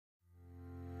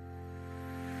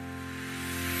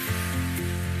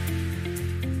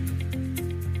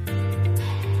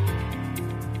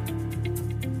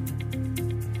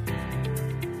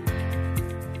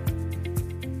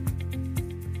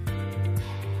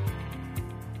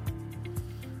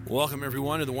Welcome,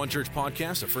 everyone, to the One Church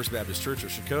podcast at First Baptist Church of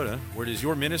Shakota, where it is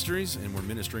your ministries and we're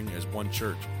ministering as one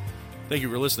church. Thank you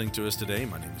for listening to us today.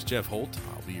 My name is Jeff Holt.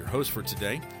 I'll be your host for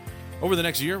today. Over the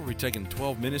next year, we'll be taking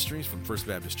 12 ministries from First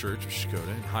Baptist Church of Shakota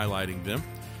and highlighting them.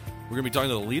 We're going to be talking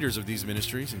to the leaders of these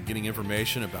ministries and getting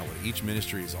information about what each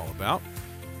ministry is all about,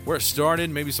 where it started,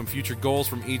 maybe some future goals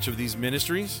from each of these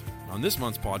ministries. On this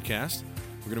month's podcast,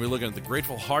 we're going to be looking at the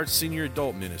Grateful Heart Senior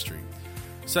Adult Ministry.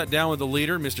 Sat down with the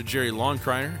leader, Mr. Jerry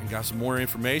Longcrier, and got some more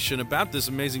information about this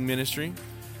amazing ministry.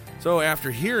 So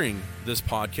after hearing this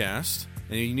podcast,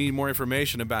 and you need more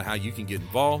information about how you can get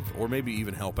involved or maybe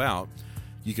even help out,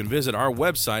 you can visit our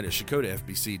website at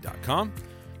shakotafbc.com.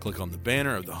 Click on the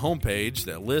banner of the homepage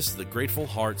that lists the Grateful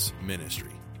Hearts Ministry.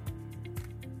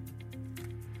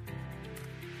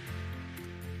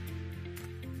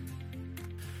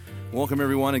 Welcome,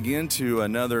 everyone, again to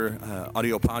another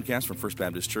audio podcast from First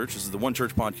Baptist Church. This is the One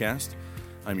Church podcast.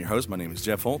 I'm your host. My name is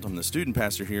Jeff Holt. I'm the student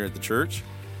pastor here at the church.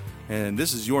 And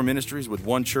this is your ministries with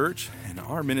One Church. And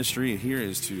our ministry here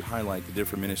is to highlight the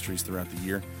different ministries throughout the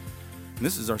year. And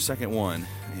this is our second one.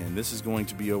 And this is going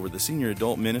to be over the senior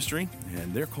adult ministry.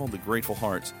 And they're called the Grateful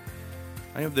Hearts.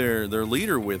 I have their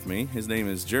leader with me. His name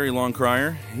is Jerry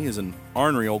Longcrier. He is an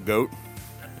ornery old goat.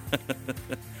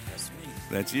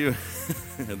 That's you.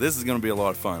 This is going to be a lot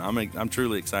of fun. I'm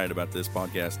truly excited about this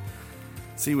podcast.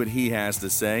 See what he has to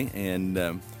say, and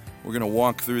we're going to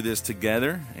walk through this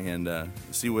together and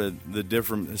see what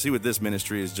this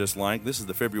ministry is just like. This is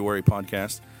the February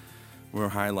podcast. We're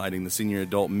highlighting the senior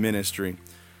adult ministry.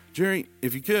 Jerry,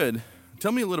 if you could,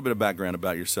 tell me a little bit of background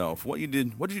about yourself. What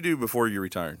did you do before you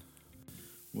retired?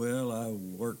 Well, I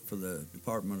worked for the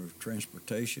Department of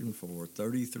Transportation for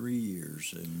 33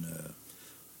 years, and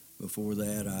before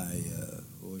that, I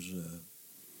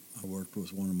worked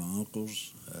with one of my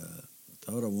uncles. I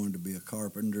thought I wanted to be a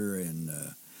carpenter, and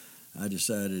I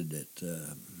decided that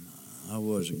I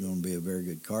wasn't going to be a very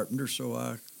good carpenter, so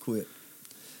I quit.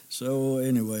 So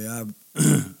anyway, I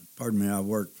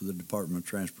worked for the Department of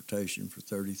Transportation for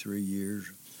 33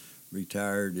 years,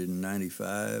 retired in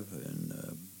 95,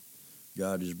 and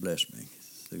God has blessed me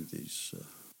through these.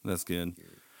 That's good.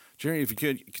 Jerry, if you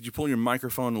could you pull your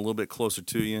microphone a little bit closer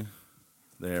to you?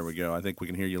 There we go. I think we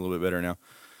can hear you a little bit better now.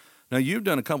 Now, you've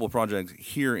done a couple of projects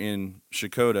here in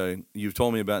Shakota. You've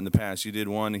told me about in the past. You did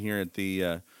one here at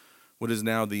the, what is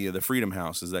now the Freedom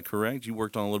House. Is that correct? You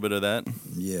worked on a little bit of that?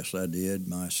 Yes, I did.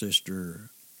 My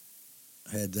sister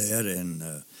had that,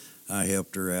 and I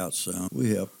helped her out some.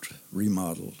 We helped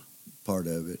remodel part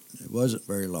of it. It wasn't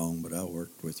very long, but I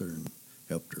worked with her and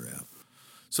helped her out.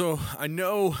 So I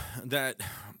know that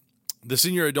the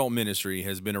senior adult ministry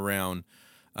has been around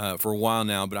for a while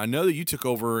now, but I know that you took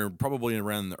over probably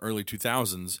around the early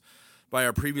 2000s. By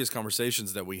our previous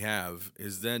conversations that we have,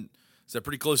 is that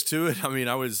pretty close to it? I mean,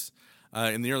 I was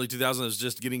in the early 2000s. I was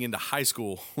just getting into high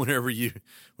school whenever you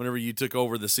took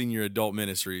over the senior adult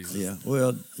ministries. Yeah,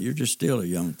 well, you're just still a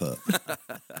young pup. Is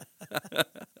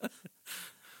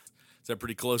that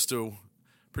pretty close to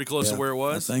where it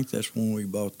was? I think that's when we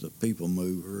bought the People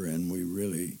Mover, and we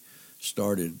really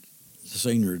started the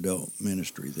senior adult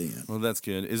ministry then. Well, that's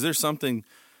good. Is there something,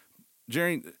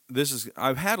 Jerry,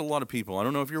 I've had a lot of people, I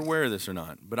don't know if you're aware of this or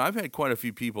not, but I've had quite a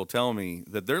few people tell me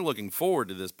that they're looking forward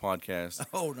to this podcast.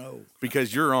 Oh, no.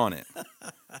 Because you're on it.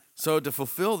 So to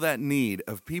fulfill that need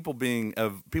of people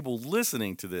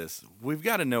listening to this, we've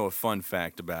got to know a fun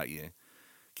fact about you.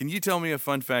 Can you tell me a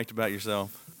fun fact about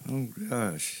yourself? Oh,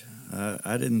 gosh.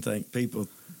 I didn't think people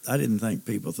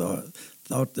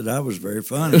thought that I was very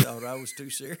funny. Thought I was too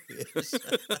serious.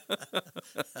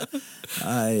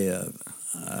 I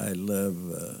love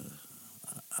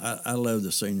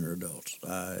the senior adults.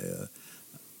 I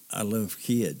love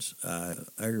kids. I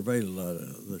aggravate a lot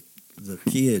of the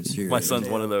kids here. My son's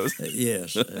one of those.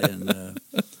 Yes, and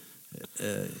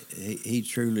he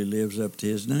truly lives up to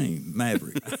his name,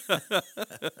 Maverick.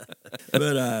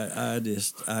 But I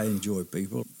enjoy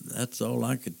people. That's all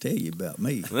I could tell you about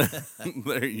me.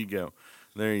 There you go.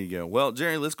 Well,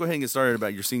 Jerry, let's go ahead and get started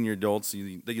about your senior adults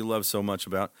that you love so much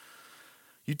about.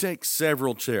 You take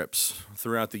several trips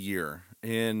throughout the year,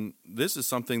 and this is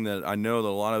something that I know that a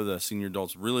lot of the senior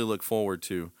adults really look forward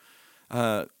to.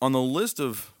 On the list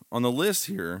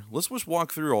here, let's just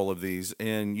walk through all of these,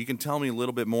 and you can tell me a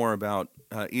little bit more about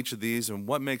each of these and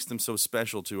what makes them so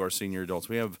special to our senior adults.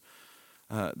 We have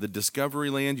the Discovery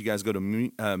Land. You guys go to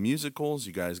musicals.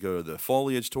 You guys go to the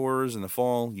foliage tours in the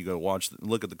fall. You go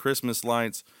look at the Christmas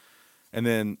lights, and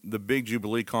then the big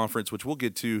Jubilee Conference, which we'll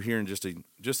get to here in just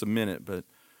a minute. But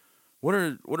what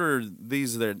are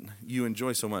these that you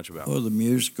enjoy so much about? Well, the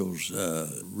musicals,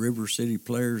 River City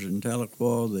Players in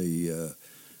Tahlequah,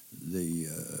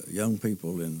 young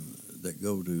people that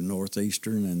go to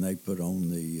Northeastern, and they put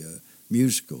on the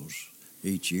musicals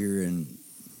each year in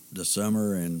the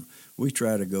summer, and we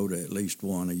try to go to at least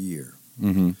one a year.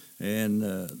 Mm-hmm. And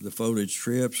the foliage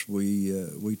trips,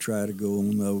 we try to go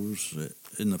on those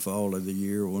in the fall of the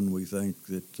year when we think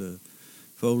that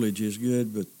foliage is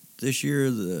good. But this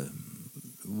year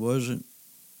wasn't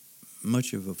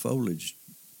much of a foliage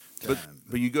time.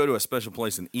 But you go to a special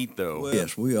place and eat, though. Well,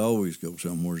 yes, we always go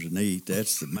somewhere and eat.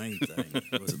 That's the main thing.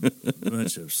 With a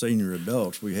bunch of senior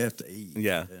adults, we have to eat.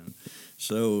 Yeah. And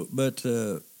so, but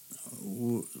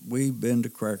we've been to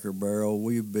Cracker Barrel.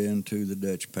 We've been to the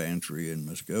Dutch Pantry in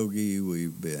Muskogee.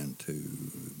 We've been to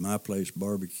My Place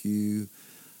Barbecue.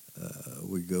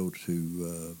 We go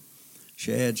to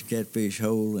Shad's Catfish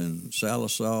Hole in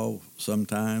Salisaw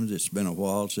sometimes. It's been a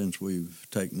while since we've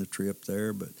taken a trip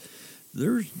there, but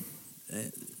there's...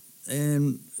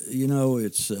 And, you know,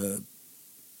 it's the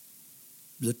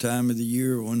time of the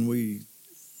year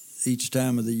each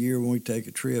time of the year when we take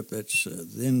a trip, that's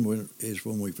then is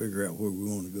when we figure out where we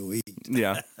want to go eat.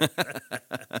 Yeah.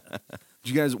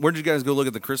 Where did you guys go look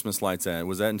at the Christmas lights at?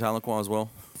 Was that in Tahlequah as well?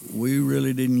 We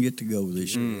really didn't get to go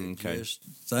this year. Okay. Just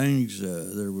things,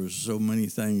 there was so many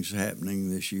things happening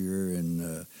this year,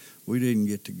 and we didn't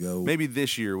get to go. Maybe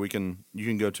this year you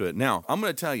can go to it. Now, I'm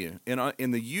going to tell you,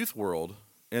 in the youth world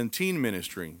and teen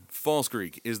ministry, Falls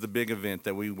Creek is the big event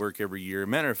that we work every year.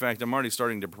 Matter of fact, I'm already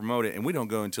starting to promote it, and we don't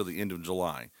go until the end of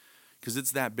July because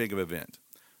it's that big of an event.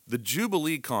 The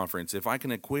Jubilee Conference, if I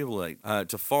can equivalent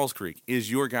to Falls Creek,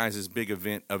 is your guys' big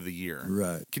event of the year.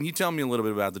 Right. Can you tell me a little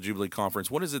bit about the Jubilee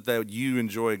Conference? What is it that you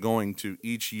enjoy going to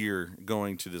each year,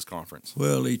 going to this conference?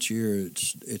 Well, each year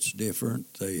it's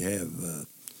different. They have,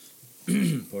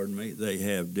 pardon me, they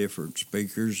have different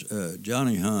speakers.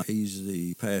 Johnny Hunt, he's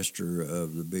the pastor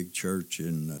of the big church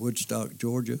in Woodstock,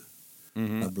 Georgia,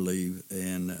 I believe.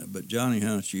 But Johnny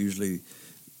Hunt's usually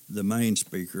the main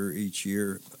speaker each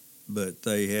year. But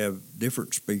they have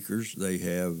different speakers. They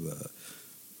have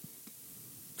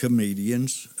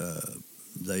comedians.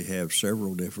 They have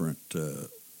several different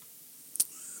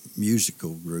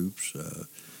musical groups.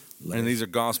 And these are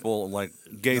gospel, like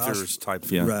Gaithers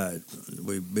type. Yeah. Right.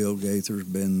 Bill Gaither's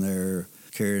been there.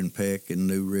 Karen Peck in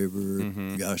New River.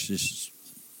 Gosh,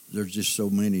 there's just so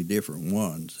many different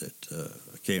ones that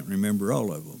I can't remember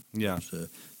all of them. Yeah. So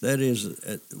that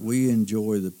is, we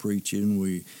enjoy the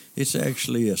preaching. It's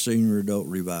actually a senior adult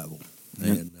revival.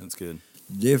 And that's good.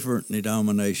 Different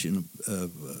denomination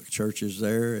of churches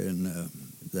there, and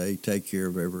they take care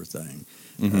of everything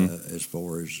as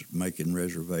far as making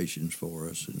reservations for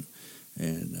us,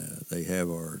 and they have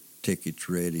our tickets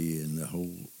ready, and the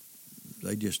whole.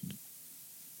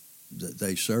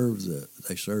 They serve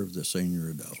the senior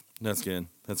adult. That's good.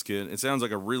 That's good. It sounds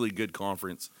like a really good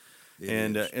conference.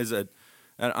 It is.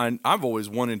 I've always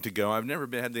wanted to go. I've never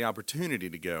had the opportunity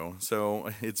to go.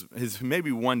 So it's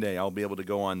maybe one day I'll be able to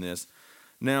go on this.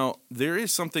 Now, there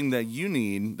is something that you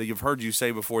need, that you've heard you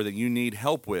say before, that you need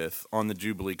help with on the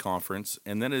Jubilee Conference,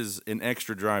 and that is an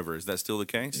extra driver. Is that still the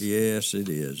case? Yes, it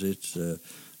is. It's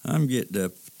I'm getting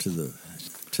up to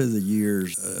the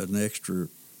years. An extra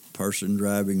person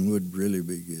driving would really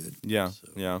be good. Yeah, so.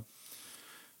 Yeah.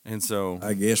 And so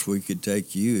I guess we could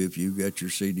take you if you got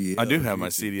your CDL. I do have my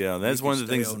CDL. That's one of the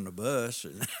things. On the bus.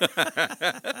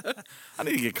 I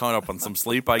need to get caught up on some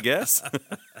sleep, I guess.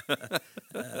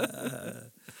 But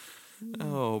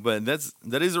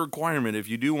that is a requirement if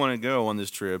you do want to go on this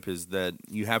trip. Is that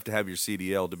you have to have your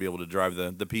CDL to be able to drive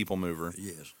the people mover.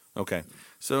 Yes. Okay.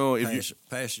 So if you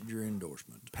passenger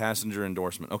endorsement. Passenger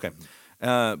endorsement. Okay.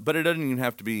 But it doesn't even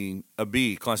have to be a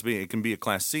B, Class B. It can be a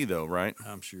Class C, though, right?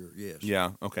 I'm sure, yes.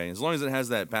 Yeah, okay. As long as it has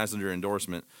that passenger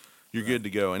endorsement, you're good to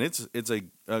go. And it's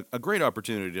a great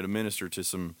opportunity to minister to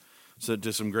some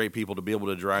great people, to be able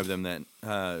to drive them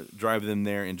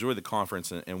there, enjoy the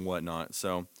conference and whatnot.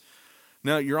 So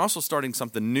now you're also starting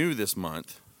something new this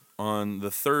month on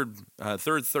the third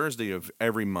Thursday of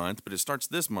every month, but it starts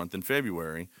this month in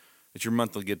February. It's your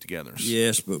monthly get-togethers.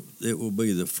 Yes, but it will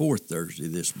be the fourth Thursday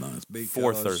this month.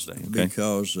 Fourth Thursday, okay.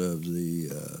 Because of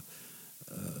the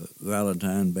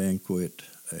Valentine banquet,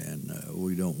 and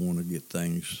we don't want to get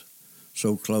things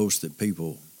so close that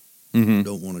people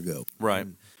don't want to go. Right.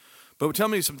 But tell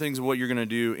me some things of what you're going to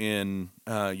do in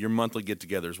your monthly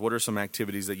get-togethers. What are some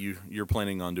activities that you're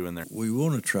planning on doing there? We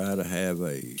want to try to have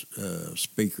a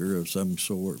speaker of some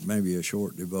sort, maybe a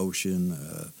short devotion,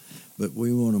 but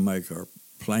we want to make our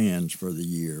plans for the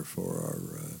year for our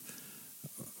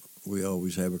we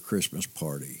always have a Christmas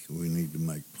party. We need to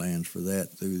make plans for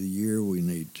that through the year. We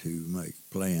need to make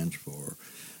plans for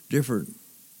different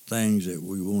things that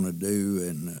we want to do,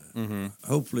 and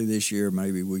hopefully this year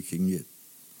maybe we can get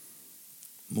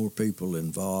more people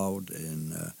involved.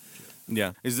 And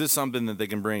yeah, is this something that they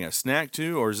can bring a snack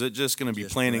to, or is it just going to be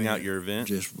planning out your event?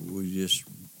 We just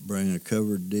bring a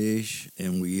covered dish,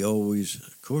 and we always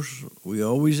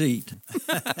eat.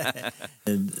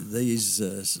 And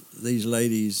these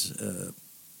ladies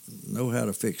know how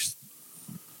to fix.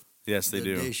 Yes, they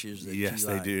do. Dishes that yes, you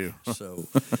they like. do. So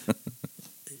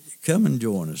come and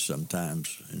join us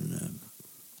sometimes, and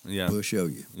we'll show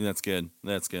you. That's good.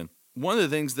 That's good. One of the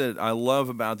things that I love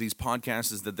about these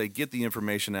podcasts is that they get the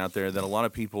information out there that a lot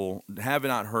of people have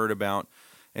not heard about.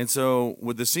 And so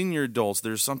with the senior adults,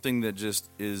 there's something that just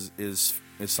is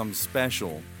something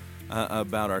special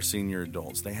about our senior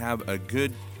adults. They have a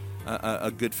good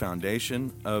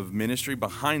foundation of ministry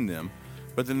behind them,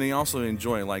 but then they also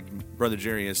enjoy, like Brother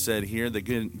Jerry has said here,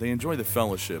 they enjoy the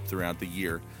fellowship throughout the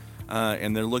year.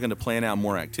 And they're looking to plan out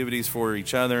more activities for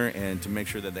each other and to make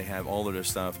sure that they have all of their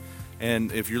stuff.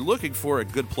 And if you're looking for a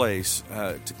good place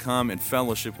to come and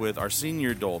fellowship with, our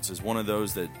senior adults is one of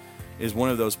those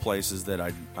places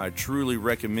that I truly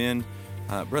recommend.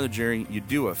 Brother Jerry, you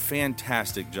do a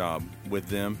fantastic job with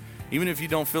them. Even if you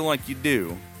don't feel like you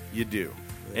do, you do.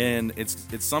 And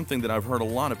it's something that I've heard a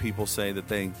lot of people say that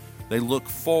they look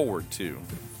forward to.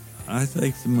 I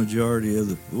think the majority of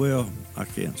I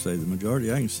can't say the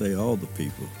majority, I can say all the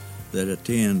people that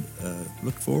attend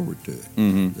look forward to it.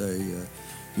 Mm-hmm. They,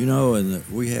 and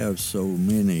we have so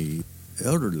many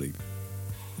elderly,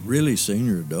 really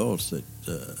senior adults that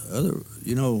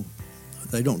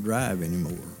they don't drive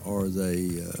anymore, or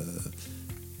they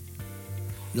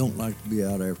don't like to be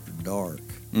out after dark.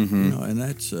 Mm-hmm. And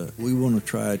that's we want to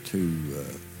try to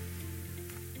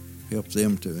help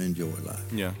them to enjoy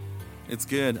life. Yeah. It's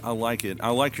good. I like it. I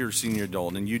like your senior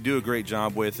adult, and you do a great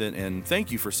job with it. And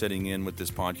thank you for sitting in with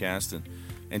this podcast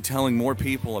and telling more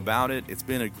people about it. It's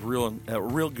been a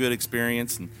real good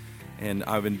experience, and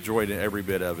I've enjoyed every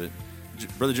bit of it.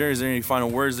 Brother Jerry, is there any final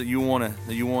words that you want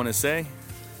to say?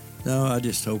 No, I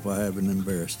just hope I haven't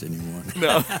embarrassed anyone.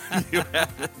 No, you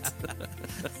haven't.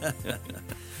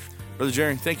 Brother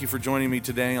Jerry, thank you for joining me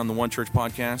today on the One Church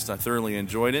Podcast. I thoroughly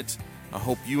enjoyed it. I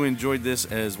hope you enjoyed this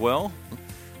as well.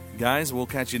 Guys, we'll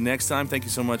catch you next time. Thank you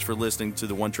so much for listening to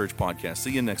the One Church Podcast.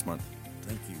 See you next month.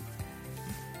 Thank you.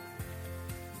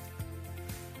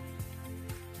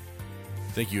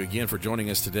 Thank you again for joining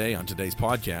us today on today's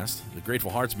podcast. The Grateful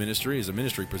Hearts Ministry is a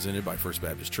ministry presented by First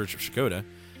Baptist Church of Shakota.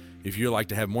 If you'd like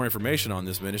to have more information on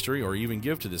this ministry or even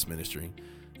give to this ministry,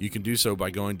 you can do so by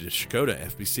going to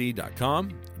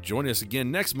ShakotaFBC.com. Join us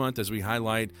again next month as we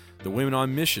highlight the Women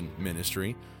on Mission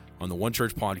ministry on the One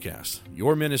Church Podcast.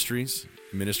 Your ministries,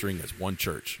 ministering as one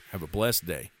church. Have a blessed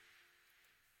day.